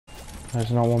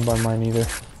There's not one by mine either.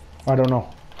 I don't know.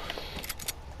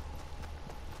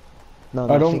 No, I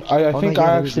no, don't. I oh, think no, yeah,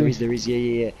 I there actually. is, there is, yeah,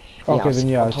 yeah, yeah. Okay, Yeah, then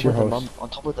yeah, on it's top your of the host. on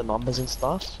top of the numbers and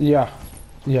stuff. Yeah,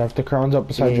 yeah. If the crown's up Yeah,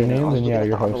 beside your yeah, no, I name, was then yeah, looking at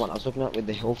your the other host. one. I was looking at with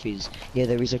the health is. Yeah,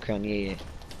 there is a crown. Yeah, yeah.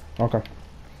 Okay.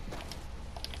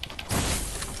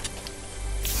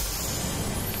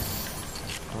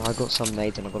 Oh, I got some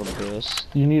nades and I got a burst.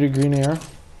 You need a green AR?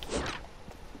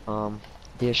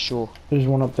 Yeah, sure. There's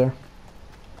one up there.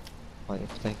 Oh, yeah,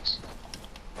 thanks.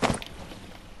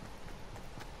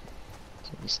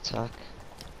 Take this tack.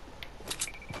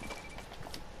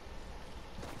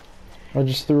 I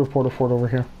just threw a porta fort over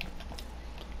here.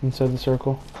 Inside the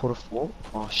circle. Put a four.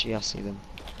 Oh shit, I see them.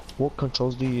 What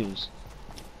controls do you use?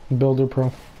 Builder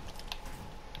Pro.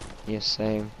 Yes,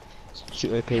 same. It's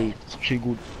too OP. It's too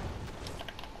good.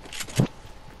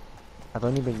 I've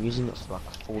only been using it for like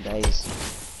 4 days.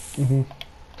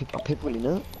 Are people in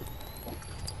it?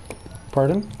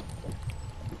 Pardon?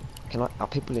 Are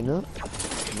people in it?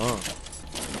 No.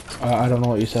 I don't know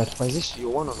what you said. Wait, is this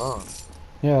your one or not?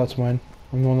 Yeah, that's mine.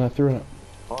 I'm the one that threw it.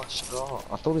 Oh shit, oh,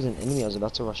 I thought it was an enemy. I was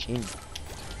about to rush in.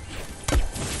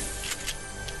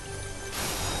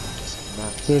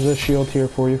 There's a shield here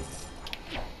for you.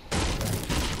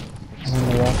 On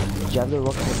the wall. Do you have the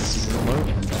rock paper scissors mode?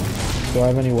 Do I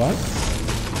have any what?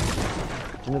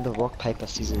 Do you know the rock paper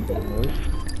scissors mode?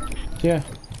 Yeah.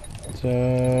 It's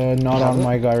not on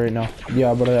my guy right now.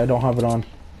 Yeah, but I don't have it on.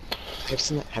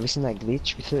 Have you seen that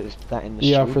glitch with it? That in the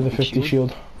Yeah, shield, for the 50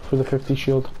 shield. For the 50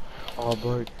 shield. Oh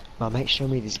bro, my mate showed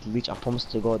me this glitch. I promise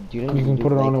to God. Do you know? You can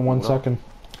put it on in 1 water? second.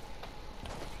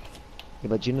 Yeah,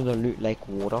 but do you know the Loot Lake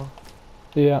water?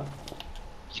 Yeah.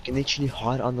 You can literally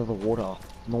hide under the water.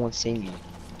 No one's seeing you.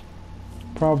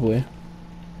 Probably.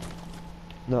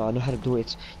 No, I know how to do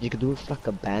it. You can do it with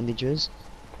like bandages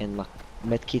and like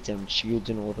medkits and shields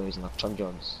and all those and like chug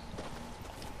jugs.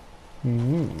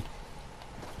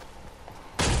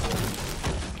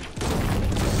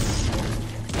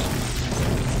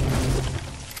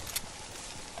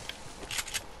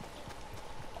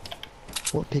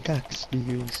 What pickaxe do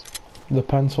you use? The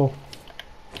pencil.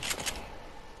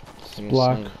 It's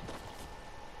black. Same.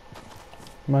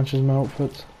 Matches my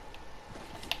outfits.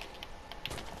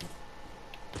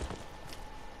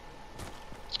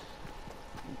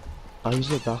 I use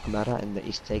the dark matter and the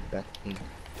East egg back thing.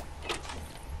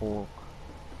 Or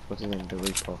what's his name? The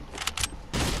Reaper.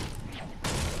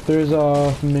 There's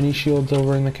mini shields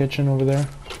over in the kitchen over there.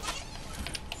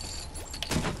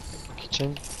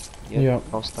 Kitchen? Yeah.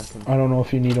 I'll stack them. I don't know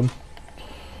if you need them.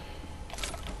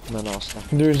 No, I'll stack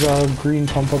them. There's a green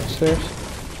pump upstairs.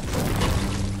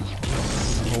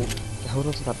 Hold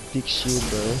on to that big shield,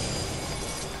 bro.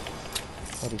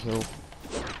 Bloody hell.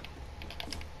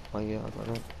 Oh yeah, I got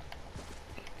it.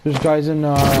 There's guys in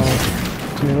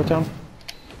Tomato Town.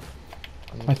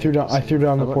 I threw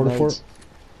down the porta fort.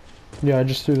 Yeah, I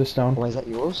just threw this down. Why is that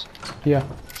yours? Yeah.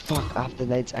 Fuck, I have the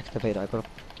nades activated. I gotta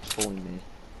fall in there.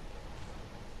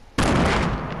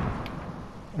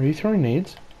 Are you throwing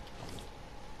nades?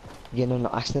 Yeah, no,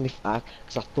 accidentally,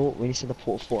 because I thought when you said the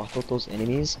porta fort, I thought those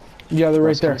enemies. Yeah, they're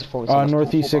right there.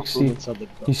 Northeast 60.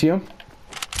 You see them?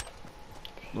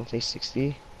 Northeast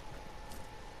 60.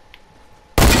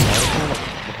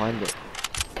 Behind it.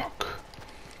 Fuck.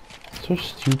 So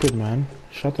stupid, man.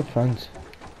 Shut the fence.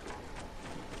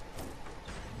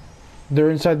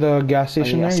 They're inside the gas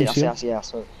station there, you see? Yeah,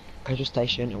 so petrol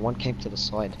station and one came to the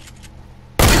side.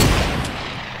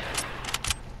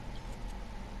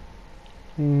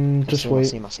 Just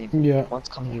wait. I see him. Yeah. One's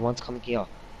coming here.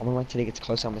 I'm gonna wait till he gets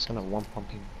closer, I'm just gonna one pump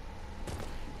him.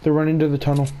 They're running to the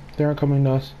tunnel. They aren't coming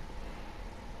to us.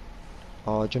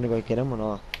 Oh, do you wanna go get him or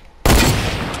not?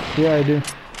 Yeah, I do.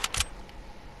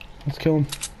 Let's kill him.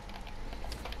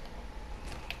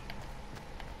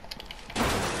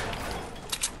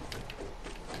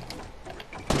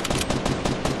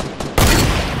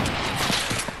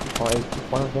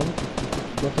 One of them,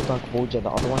 you have to dark Boja, the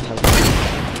other one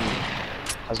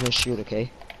has no shield,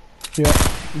 okay? Yeah.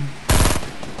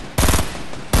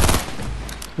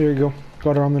 There you go.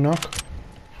 Got her on the knock.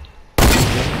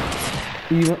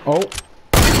 Even. Oh.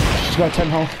 She's got 10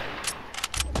 health.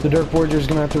 The Dark Voyager's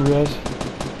gonna have to res.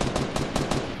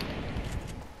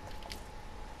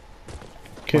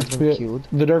 Okay,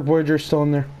 the Dark Voyager's still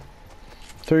in there.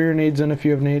 Throw your nades in if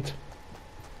you have nades.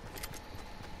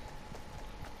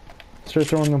 Start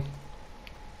throwing them.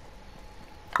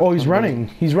 Oh, he's running.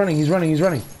 He's running. Do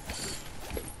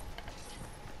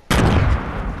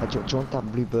you want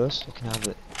that blue burst? I can have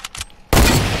it.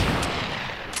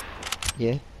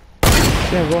 Yeah?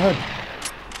 Yeah, go ahead.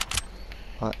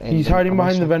 He's hiding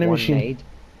behind the vending machine.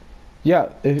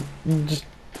 Yeah, just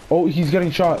Oh, he's getting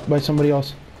shot by somebody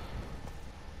else.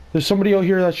 There's somebody out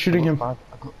here that's shooting him. I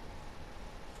got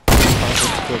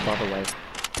 5 kills by the way.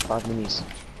 5 minis.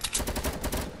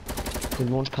 The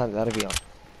launch pad out of here.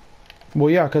 Well,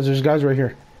 yeah, because there's guys right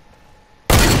here.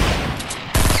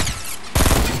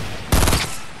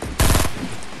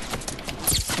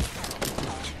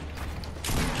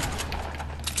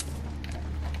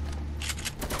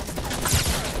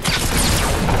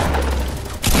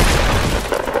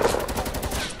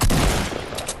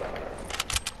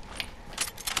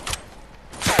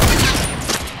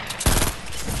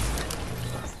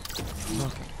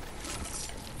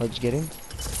 Oh, did you get him?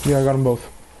 Yeah, I got them both.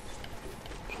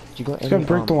 Did you got He's any gonna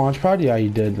break the launch pad? Yeah, he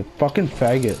did. The fucking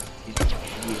faggot.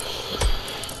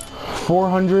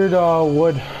 400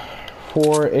 wood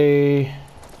for a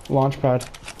launch pad.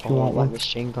 If you want like one.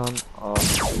 machine gun.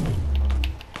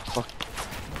 Fuck.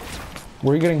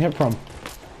 Where are you getting hit from?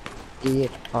 Yeah,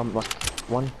 like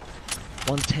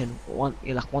 110,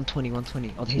 yeah, like 120,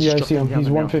 120. Oh, he's Yeah, I dropped see him. down He's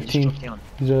now. 115. He's dropped down.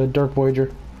 He's a Dark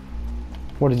Voyager.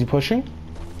 What, is he pushing?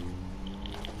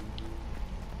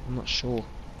 I'm not sure.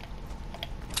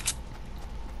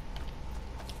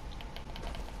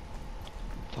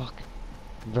 Fuck.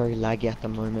 I'm very laggy at the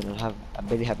moment. I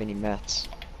barely have any mats.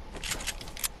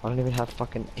 I don't even have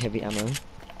fucking heavy ammo.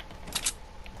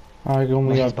 I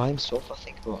only He's got... by himself, I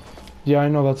think, bro. Yeah, I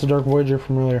know. That's a Dark Voyager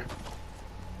from earlier.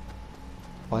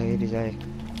 Why it is a?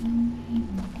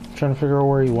 I'm trying to figure out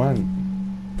where he went.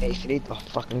 Hey, if you need, oh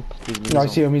fuck, let me put these minis No, I on.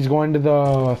 see him. He's going to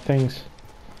the things.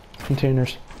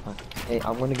 Containers. Hey,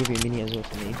 I'm gonna give you a mini as well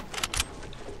for me.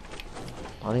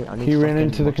 I need He ran fucking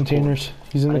into the what's it called? containers.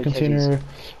 He's in I the need container. heavies.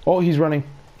 Oh, he's running.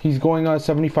 He's going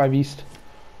 75 east.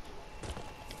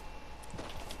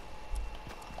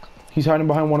 He's hiding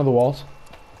behind one of the walls.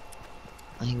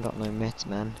 I ain't got no mats,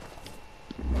 man.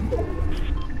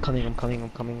 I'm coming.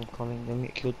 Don't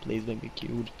get killed, please. Don't get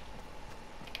killed.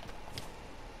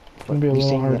 It's gonna be a you little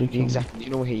seen hard the to kill him. exact? Do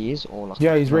you know where he is, or like?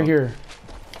 Yeah, he's right no? here.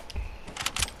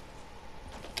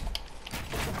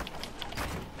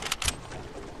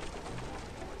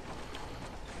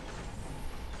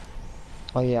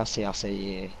 Oh yeah, I see.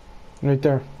 Yeah. Right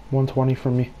there. 120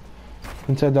 from me.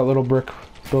 Inside that little brick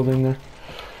building there.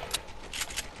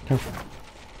 Here.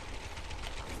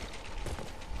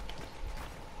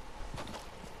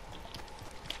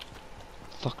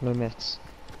 Fuck no mats.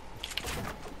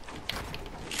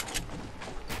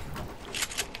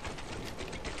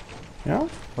 Yeah?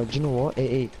 Oh, do you know what?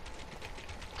 Hey.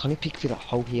 Can you pick through that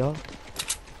hole here?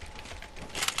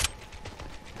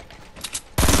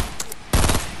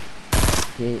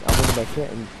 Yeah, I'm gonna back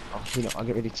it and I'll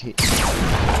get ready to hit.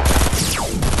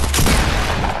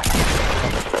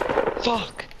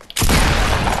 Fuck!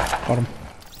 Got him.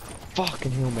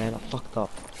 Fucking hell, man, I fucked up.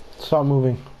 Stop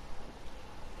moving.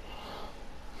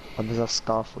 Oh, there's a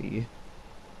scar for you.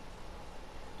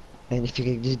 And if you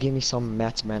could just give me some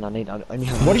mats, man, I only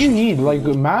have. What do you need? Like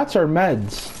mats or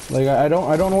meds? Like I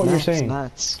don't know what you're saying.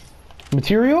 Mats.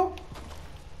 Material?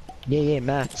 Yeah,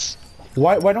 mats.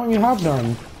 Why don't you have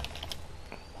none?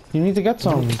 You need to get I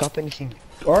some. don't pick up anything.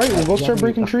 Alright, we'll go Do you start have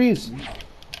breaking any- trees.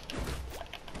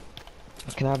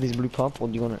 Can I have this blue pump, or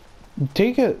do you want it?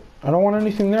 Take it. I don't want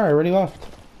anything there. I already left.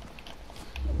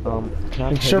 Can I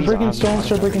have Start heavies? I breaking have stone, none.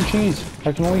 start breaking cheese.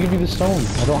 I can only give you the stone.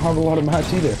 I don't have a lot of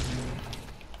mats either.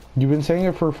 You've been saying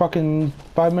it for fucking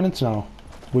 5 minutes now.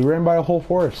 We ran by a whole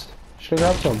forest. Should've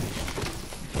grabbed some.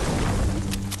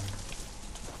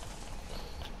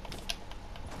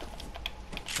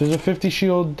 There's a 50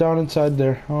 shield down inside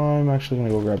there. Oh, I'm actually gonna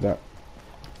go grab that.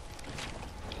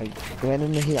 Wait, no,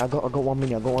 here. I got 1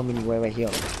 minute. Wait, here.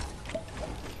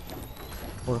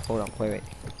 Hold on. Wait.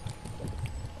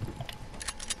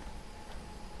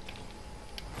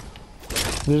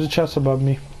 There's a chest above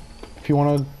me. If you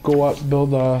want to go up,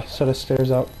 build a set of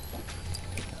stairs out.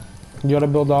 You gotta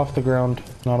build off the ground,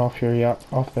 not off here. Yeah,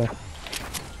 off there.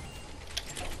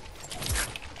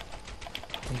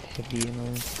 Heavy, you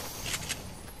know.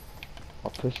 Oh,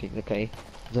 perfect. Okay.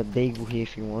 There's a bagel here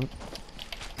if you want.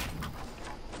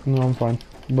 No, I'm fine.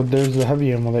 But there's the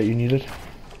heavy ammo that you needed.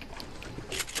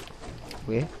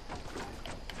 Where?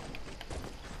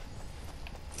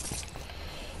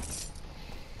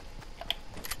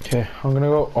 Okay, I'm gonna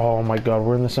go. Oh my god,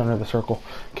 we're in the center of the circle.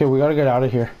 Okay, we gotta get out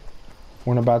of here.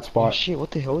 We're in a bad Oh spot. shit!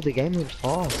 What the hell? The game went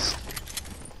fast.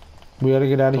 We gotta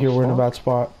get out of The here. We're in a fuck? bad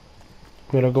spot.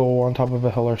 We gotta go on top of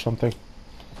a hill or something.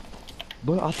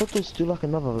 But I thought there's still like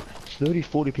another 30,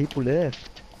 40 people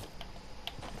left.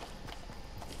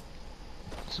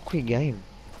 It's a quick game.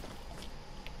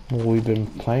 Well, we've been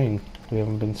playing. We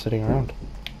haven't been sitting around.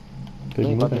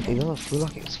 Been No, but moving. it doesn't feel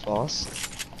like it's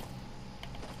fast.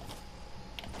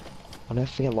 I never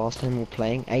forget last time we were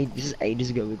playing. This is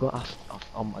ages ago. We got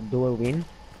a duo win.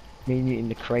 Me and you in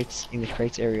the crates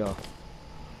area.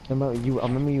 Remember you? I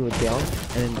remember you were down,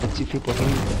 and then the two people hit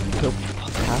you killed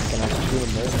pack, and I just threw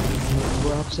them there.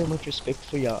 Bro, I have so much respect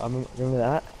for you. I remember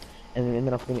that. And then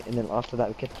and then after that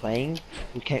we kept playing.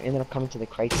 Ended up coming to the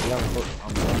crates here. And put,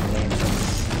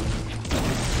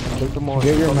 keep them on.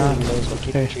 Get your map.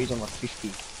 Keep the trees on like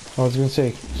 50. I was gonna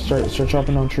say, start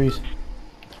chopping down trees.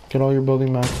 Get all your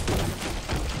building mats.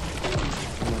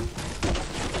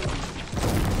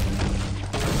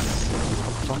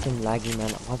 I'm fucking laggy, man.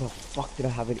 Why the fuck did I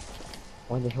have it?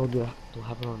 Why the hell do I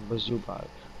have it on Bazoo, bro?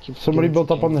 Somebody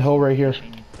built up on the hill right here.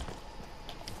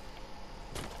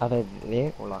 Are they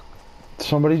there or like?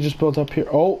 Somebody just built up here.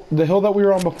 Oh, the hill that we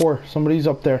were on before. Somebody's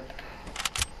up there.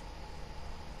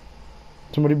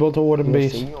 Somebody built a wooden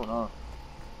base. See you or not?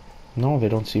 No, they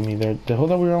don't see me. They're the hill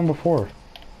that we were on before.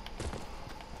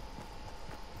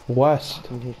 West.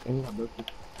 Do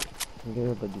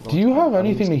you have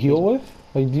anything to heal with?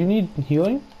 Like, do you need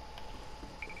healing?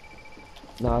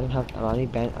 No, I don't have. I don't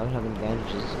have any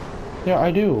bandages. Yeah,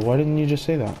 I do. Why didn't you just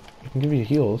say that? I can give you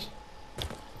heals.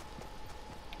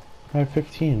 I have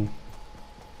 15.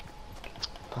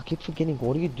 I keep forgetting.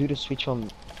 What do you do to switch on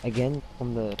again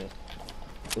from the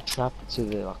trap to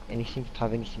the like anything?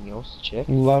 Have anything else to check?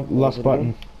 Left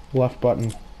button. Left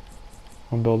button.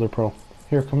 On Builder Pro.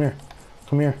 Here, come here.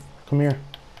 Come here. Come here.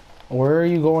 Where are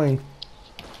you going?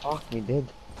 Fuck me, dead.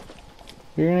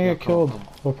 You're gonna get killed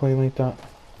by playing like that.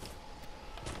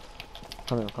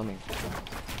 Coming.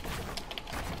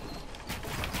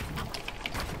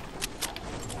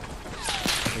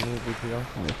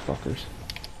 Motherfuckers.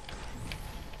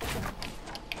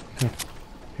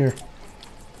 Here.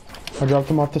 I dropped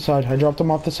them off the side.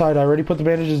 I already put the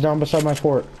bandages down beside my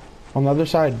fort. On the other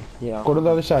side. Yeah. Go to the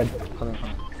other side. Coming.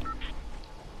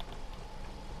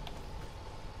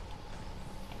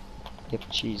 Yep,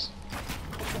 cheese.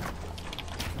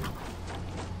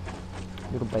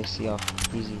 Little base here.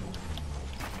 Easy.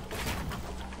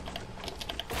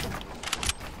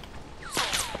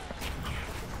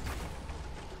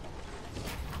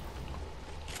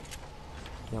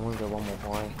 Yeah, I'm gonna go one more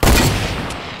high.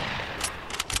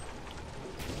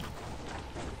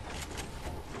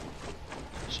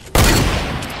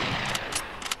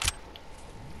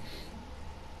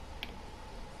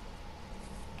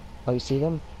 Oh, you see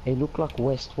them? They look like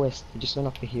west. They just went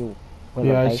up the hill. Where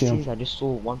Yeah, the I see base is, him. I just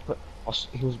saw one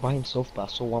he was by himself, but I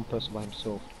saw one person by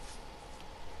himself.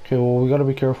 Okay, well, we gotta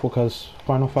be careful because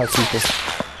final 5 people.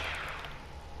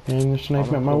 And they're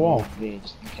sniping at my wall. There,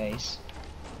 just in case.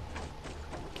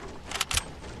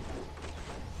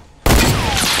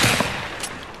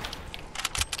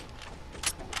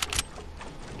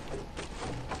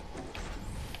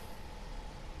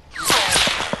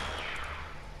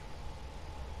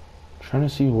 Trying to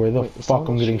see where the fuck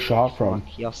I'm getting shot from. Like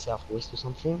here, southwest or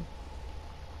something.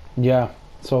 Yeah,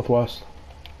 southwest.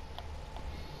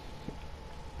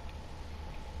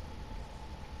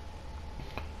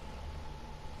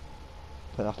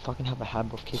 But I fucking have a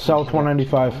habit of kicking. South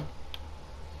 195.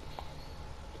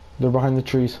 They're behind the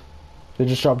trees. They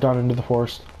just dropped down into the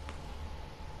forest.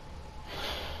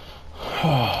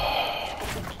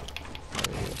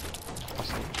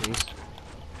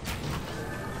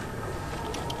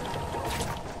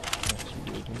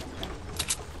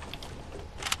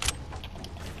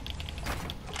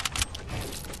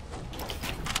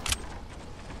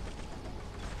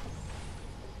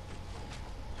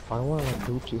 I don't want to like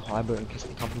build too high, but in case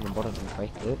they come from the bottom and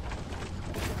break it.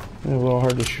 It's a little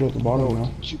hard to shoot at the bottom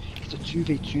now. It's a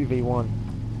 2v1.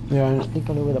 Yeah, I think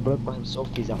I know where the bloke by himself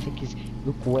is. I think he's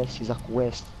look west. He's like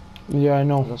west. yeah, I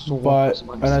know. But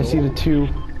and I see the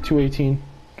 218.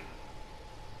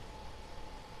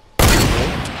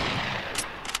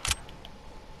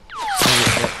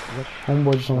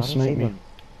 Homeboy just wanna snipe me.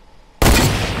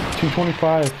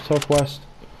 225 southwest.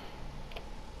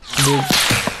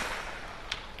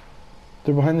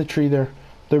 They're behind the tree there.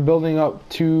 They're building up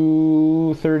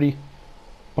 230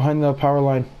 behind the power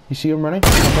line. You see them running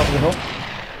on top of the hill?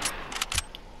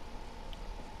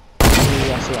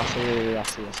 I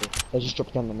see. They just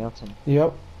dropped down the mountain.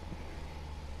 Yep.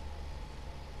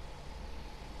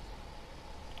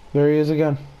 There he is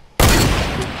again.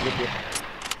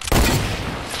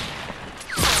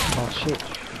 Oh shit.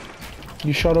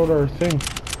 You shot out our thing.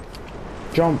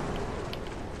 Jump.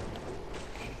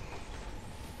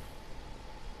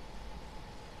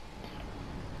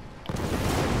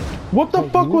 What the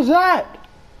fuck was that?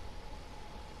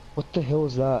 What the hell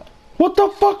was that? What the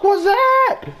fuck was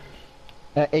that?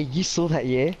 Hey, you saw that,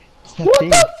 yeah? What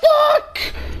the fuck?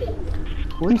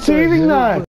 I'm saving that.